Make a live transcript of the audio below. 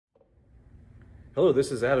Hello,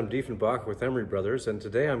 this is Adam Diefenbach with Emery Brothers, and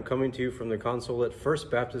today I'm coming to you from the console at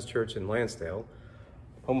First Baptist Church in Lansdale,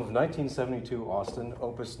 home of 1972 Austin,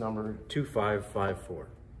 opus number 2554.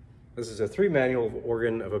 This is a three-manual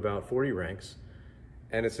organ of about 40 ranks,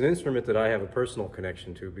 and it's an instrument that I have a personal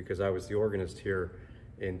connection to because I was the organist here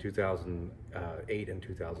in 2008 and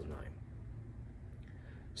 2009.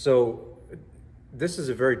 So this is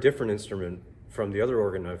a very different instrument from the other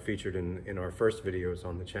organ I've featured in our first videos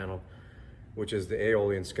on the channel, which is the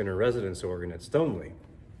Aeolian Skinner Residence organ at Stoneleigh.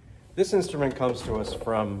 This instrument comes to us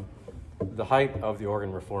from the height of the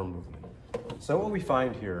organ reform movement. So what we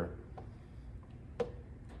find here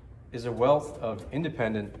is a wealth of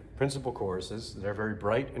independent principal choruses that are very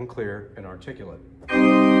bright and clear and articulate.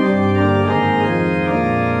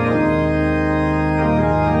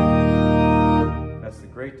 That's the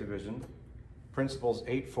great division. Principals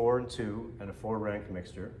 8, 4, and 2, and a 4-rank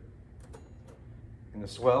mixture. In the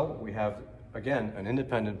swell, we have, again, an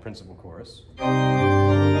independent principal chorus.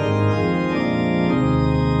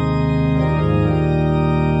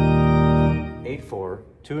 8/4,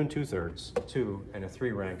 2 2/3, 2, and a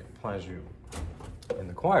 3-rank plein jeu. In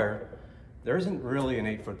the choir, there isn't really an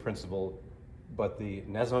 8-foot principal, but the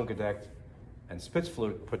Naisongedeckt and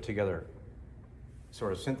Spitzflute put together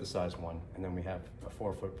sort of synthesize one, and then we have a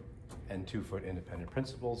 4-foot and 2-foot independent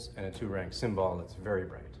principals and a 2-rank cymbal that's very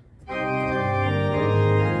bright.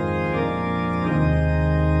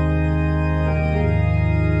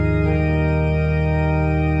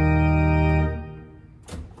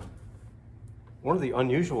 One of the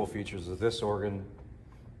unusual features of this organ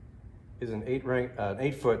is an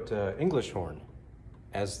 8-foot English horn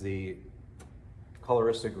as the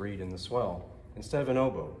coloristic reed in the swell, instead of an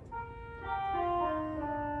oboe.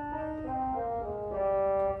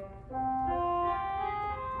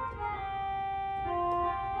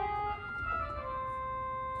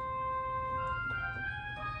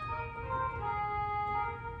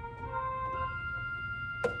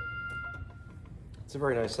 It's a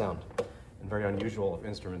very nice sound and very unusual of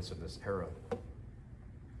instruments of this era.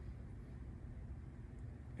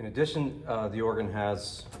 In addition, the organ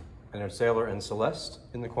has an Ersaler and Celeste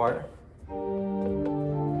in the choir.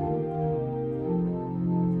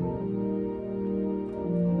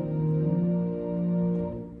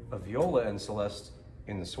 A viola and Celeste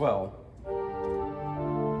in the swell.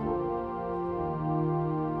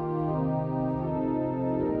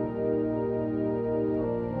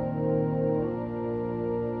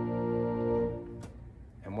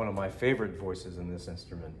 One of my favorite voices in this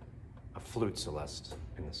instrument, a flute celeste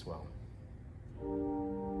in the swell.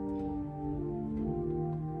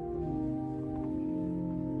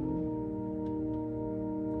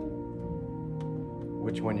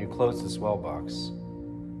 Which, when you close the swell box,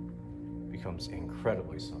 becomes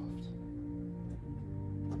incredibly soft.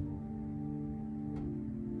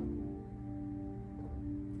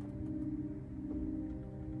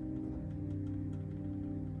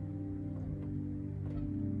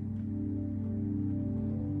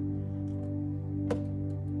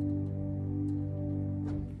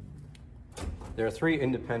 There are 3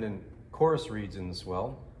 independent chorus reeds in the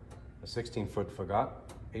swell, a 16-foot fagot,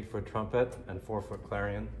 8-foot trumpet, and 4-foot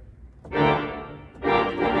clarion.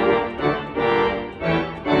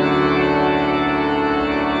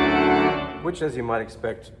 Which, as you might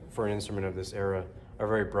expect for an instrument of this era, are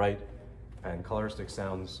very bright and coloristic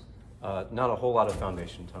sounds, not a whole lot of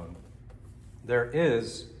foundation tone. There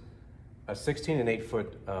is a 16 and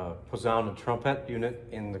 8-foot posaune and trumpet unit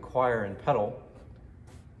in the choir and pedal.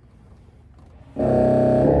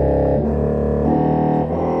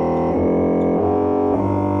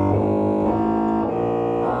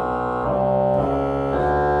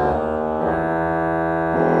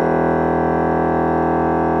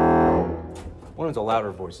 One of the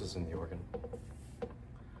louder voices in the organ.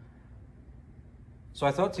 So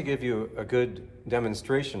I thought to give you a good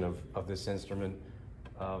demonstration of this instrument,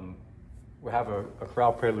 we have a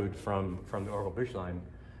chorale prelude from the Orgelbüchlein.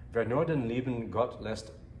 Wer nur den lieben Gott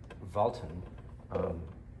lässt walten.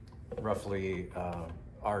 Roughly,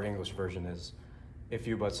 our English version is, if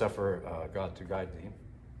you but suffer God to guide thee,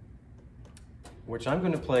 which I'm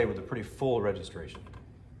going to play with a pretty full registration.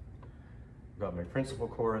 I've got my principal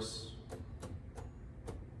chorus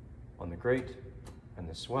on the great and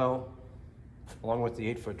the swell, along with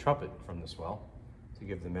the 8-foot trumpet from the swell to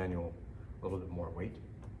give the manual a little bit more weight.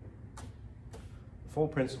 Full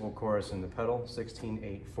principal chorus in the pedal, 16,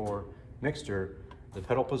 8, 4 mixture, the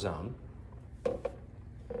pedal posaune.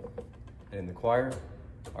 And in the choir,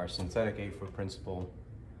 our synthetic 8-foot principal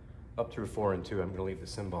up through 4 and 2. I'm going to leave the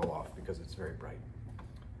cymbal off because it's very bright.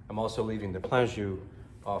 I'm also leaving the plein jeu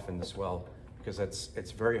off in the swell because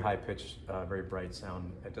it's very high pitched, very bright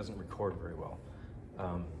sound. It doesn't record very well.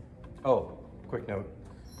 Oh, quick note,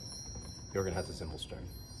 the organ has a cymbal string.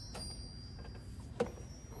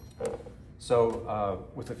 So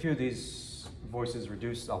with a few of these voices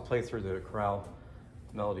reduced, I'll play through the chorale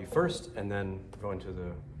melody first, and then go into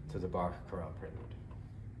the Bach chorale prelude.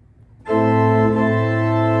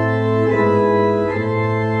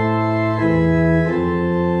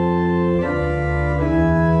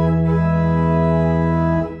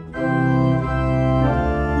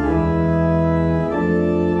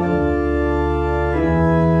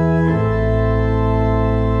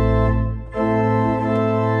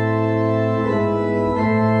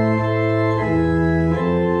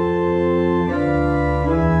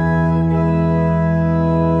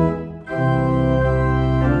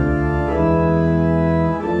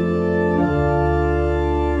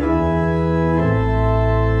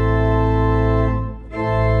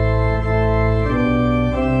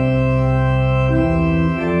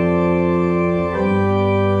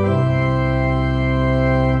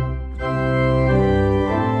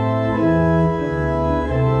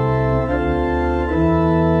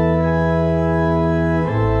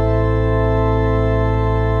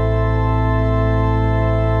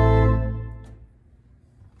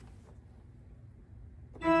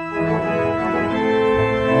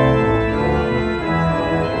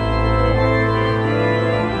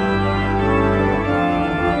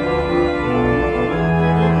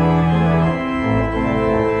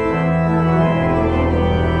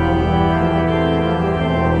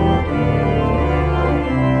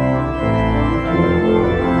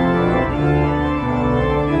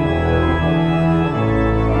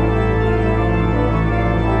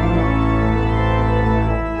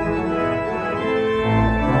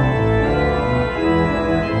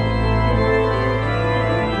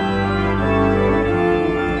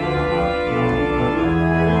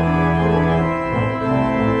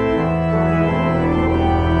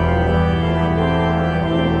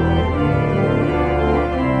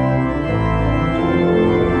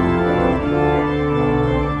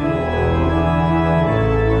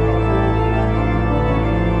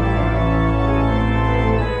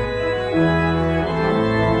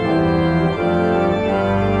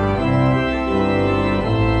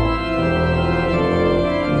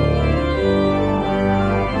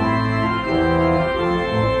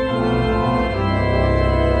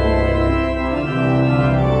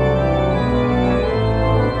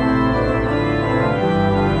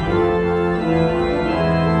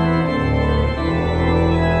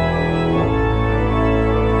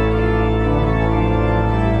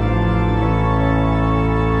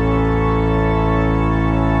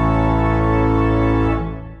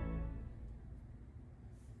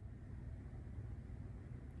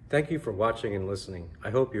 Thank you for watching and listening. I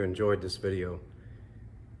hope you enjoyed this video.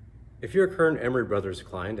 If you're a current Emery Brothers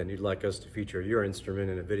client and you'd like us to feature your instrument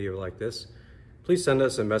in a video like this, please send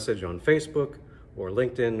us a message on Facebook or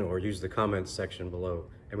LinkedIn or use the comments section below,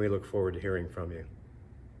 and we look forward to hearing from you.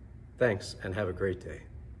 Thanks, and have a great day.